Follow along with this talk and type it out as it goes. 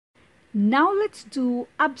Now let's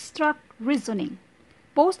do abstract reasoning.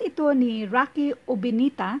 Post ito ni Rocky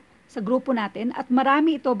Obinita sa grupo natin at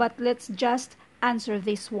marami ito but let's just answer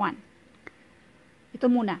this one.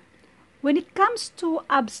 Ito muna. When it comes to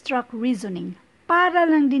abstract reasoning, para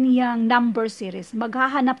lang din yung number series,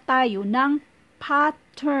 maghahanap tayo ng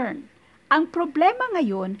pattern. Ang problema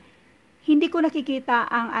ngayon, hindi ko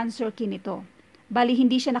nakikita ang answer key nito. Bali,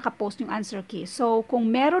 hindi siya nakapost yung answer key. So,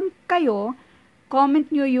 kung meron kayo, comment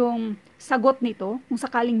nyo yung sagot nito, kung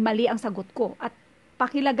sakaling mali ang sagot ko. At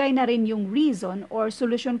pakilagay na rin yung reason or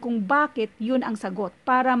solution kung bakit yun ang sagot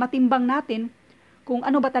para matimbang natin kung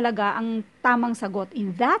ano ba talaga ang tamang sagot.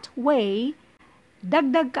 In that way,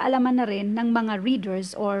 dagdag kaalaman na rin ng mga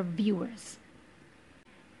readers or viewers.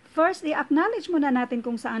 First, i-acknowledge muna natin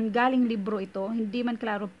kung saan galing libro ito. Hindi man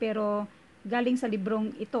klaro pero galing sa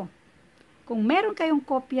librong ito. Kung meron kayong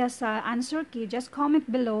kopya sa answer key, just comment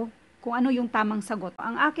below kung ano yung tamang sagot.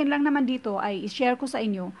 Ang akin lang naman dito ay i-share ko sa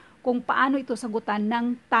inyo kung paano ito sagutan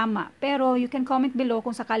ng tama. Pero you can comment below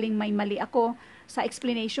kung sakaling may mali ako sa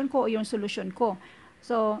explanation ko o yung solution ko.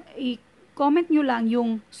 So, i-comment nyo lang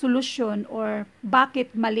yung solution or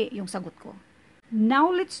bakit mali yung sagot ko.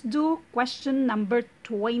 Now, let's do question number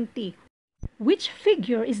 20. Which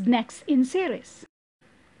figure is next in series?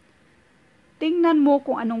 Tingnan mo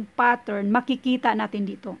kung anong pattern makikita natin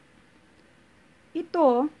dito.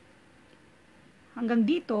 Ito, hanggang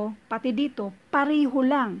dito, pati dito, pareho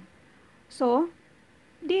lang. So,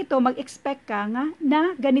 dito mag-expect ka nga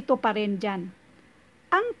na ganito pa rin dyan.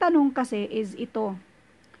 Ang tanong kasi is ito.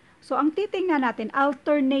 So, ang titingnan natin,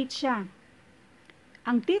 alternate siya.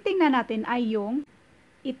 Ang titingnan natin ay yung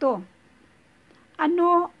ito.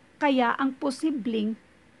 Ano kaya ang posibleng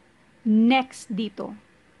next dito?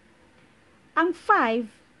 Ang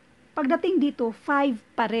 5, pagdating dito, 5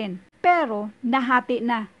 pa rin. Pero, nahati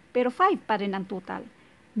na. Pero 5 pa rin ang total.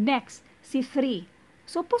 Next, si 3.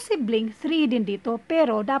 So, posibleng 3 din dito,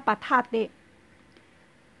 pero dapat hati.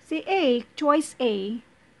 Si A, choice A,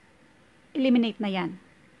 eliminate na yan.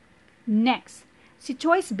 Next, si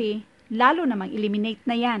choice B, lalo namang eliminate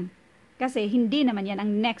na yan. Kasi hindi naman yan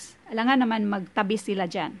ang next. Alangan naman magtabi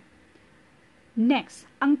sila dyan. Next,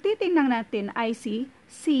 ang titingnan natin ay si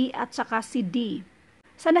C at saka si D.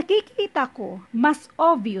 Sa nakikita ko, mas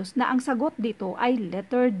obvious na ang sagot dito ay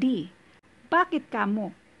letter D. Bakit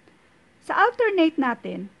kamo? Sa alternate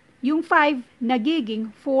natin, yung 5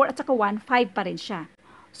 nagiging 4 at saka 1, 5 pa rin siya.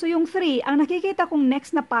 So yung 3, ang nakikita kong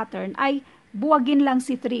next na pattern ay buwagin lang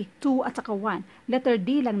si 3, 2 at saka 1. Letter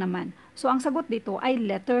D lang naman. So ang sagot dito ay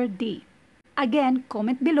letter D. Again,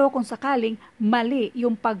 comment below kung sakaling mali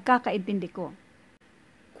yung pagkakaintindi ko.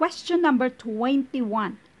 Question number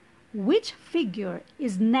 21. Which figure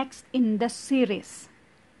is next in the series?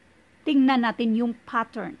 Tingnan natin yung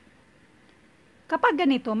pattern. Kapag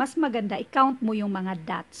ganito, mas maganda i-count mo yung mga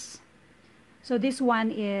dots. So this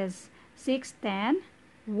one is 6, 10,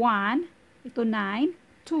 1, ito 9,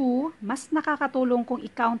 2. Mas nakakatulong kung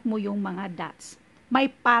i-count mo yung mga dots.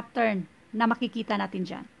 May pattern na makikita natin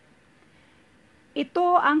dyan.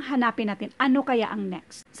 Ito ang hanapin natin. Ano kaya ang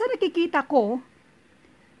next? Sa nakikita ko,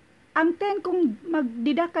 ang 10 kung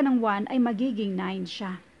magdidak ka ng 1 ay magiging 9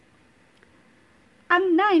 siya.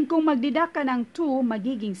 Ang 9 kung magdidak ka ng 2,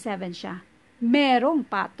 magiging 7 siya. Merong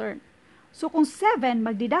pattern. So kung 7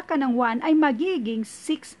 magdidak ka ng 1 ay magiging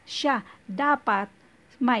 6 siya. Dapat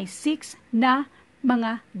may 6 na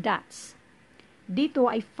mga dots. Dito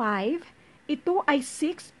ay 5. Ito ay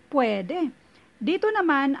 6. Pwede. Dito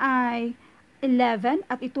naman ay 11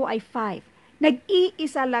 at ito ay 5.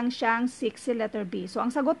 Nag-iisa lang siyang 6 si letter B. So,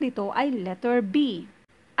 ang sagot dito ay letter B.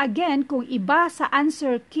 Again, kung iba sa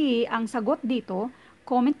answer key ang sagot dito,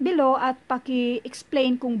 comment below at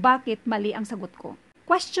paki-explain kung bakit mali ang sagot ko.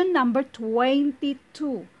 Question number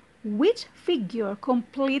 22. Which figure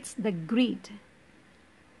completes the grid?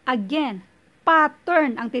 Again,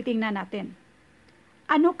 pattern ang titingnan natin.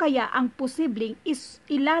 Ano kaya ang posibleng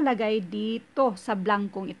ilalagay dito sa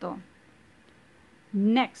blankong ito?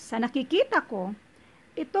 Next, sa nakikita ko,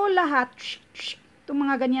 ito lahat, itong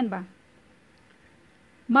mga ganyan ba?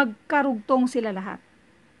 Magkarugtong sila lahat.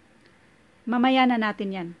 Mamaya na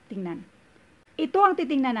natin yan, tingnan. Ito ang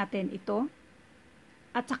titingnan natin, ito,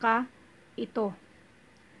 at saka ito.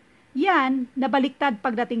 Yan, nabaliktad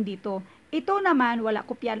pagdating dito. Ito naman, wala,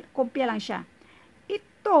 kopya lang siya.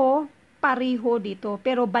 Ito, pariho dito,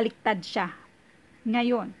 pero baliktad siya.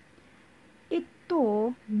 Ngayon,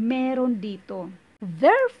 ito, meron dito.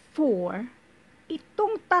 Therefore,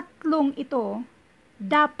 itong tatlong ito,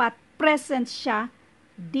 dapat present siya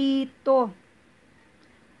dito.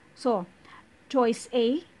 So, choice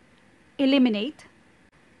A, eliminate.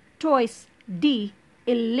 Choice D,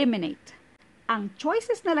 eliminate. Ang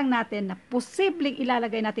choices na lang natin na posibleng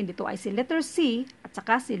ilalagay natin dito ay si letter C at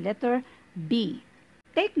saka si letter B.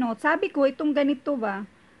 Take note, sabi ko itong ganito ba,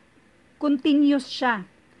 continuous siya.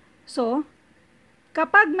 So,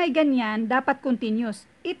 kapag may ganyan, dapat continuous.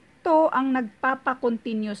 Ito ang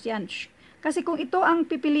nagpapa-continuous yan. Kasi kung ito ang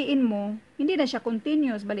pipiliin mo, hindi na siya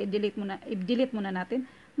continuous. Bali, i-delete muna natin.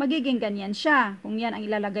 Magiging ganyan siya kung yan ang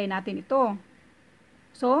ilalagay natin ito.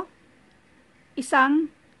 So, isang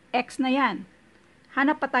X na yan.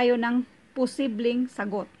 Hanap pa tayo ng posibleng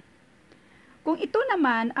sagot. Kung ito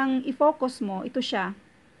naman ang i-focus mo, ito siya,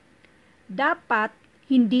 dapat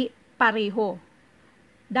hindi pareho.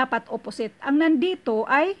 Dapat opposite. Ang nandito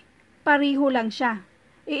ay pareho lang siya.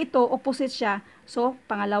 Ito, opposite siya. So,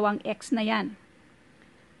 pangalawang X na yan.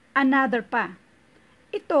 Another pa.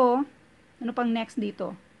 Ito, ano pang next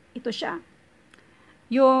dito? Ito siya.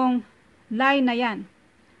 Yung line na yan.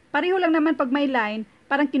 Pareho lang naman pag may line,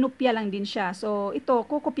 parang kinopya lang din siya. So, ito,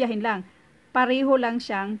 kukopyahin lang. Pareho lang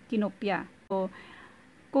siyang kinopya. So,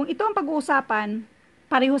 kung ito ang pag-uusapan,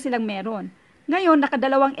 pareho silang meron. Ngayon,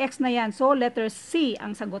 nakadalawang X na yan. So, letter C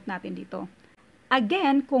ang sagot natin dito.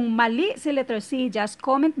 Again, kung mali si letter C, just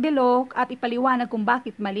comment below at ipaliwanag kung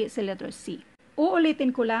bakit mali si letter C.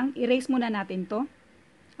 Uulitin ko lang, erase muna natin to.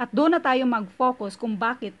 At doon na tayo mag-focus kung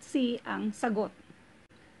bakit C ang sagot.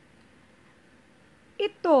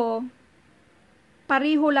 Ito,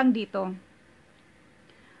 pareho lang dito.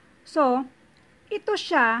 So, ito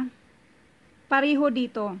siya, pareho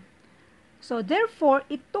dito. So, therefore,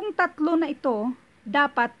 itong tatlo na ito,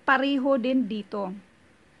 dapat pareho din dito.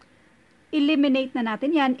 Eliminate na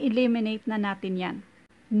natin yan, eliminate na natin yan.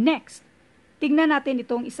 Next, tingnan natin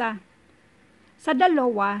itong isa. Sa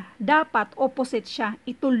dalawa, dapat opposite siya.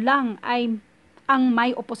 Ito lang ay ang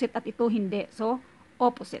may opposite at ito hindi. So,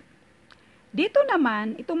 opposite. Dito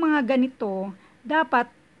naman, itong mga ganito, dapat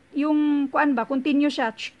yung, continuous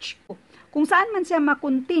siya. Kung saan man siya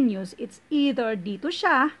ma-continuous, it's either dito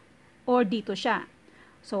siya or dito siya.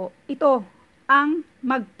 So, ito ang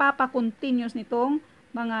magpapa-continuous nitong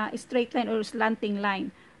mga straight line or slanting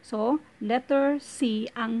line. So, letter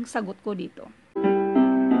C ang sagot ko dito.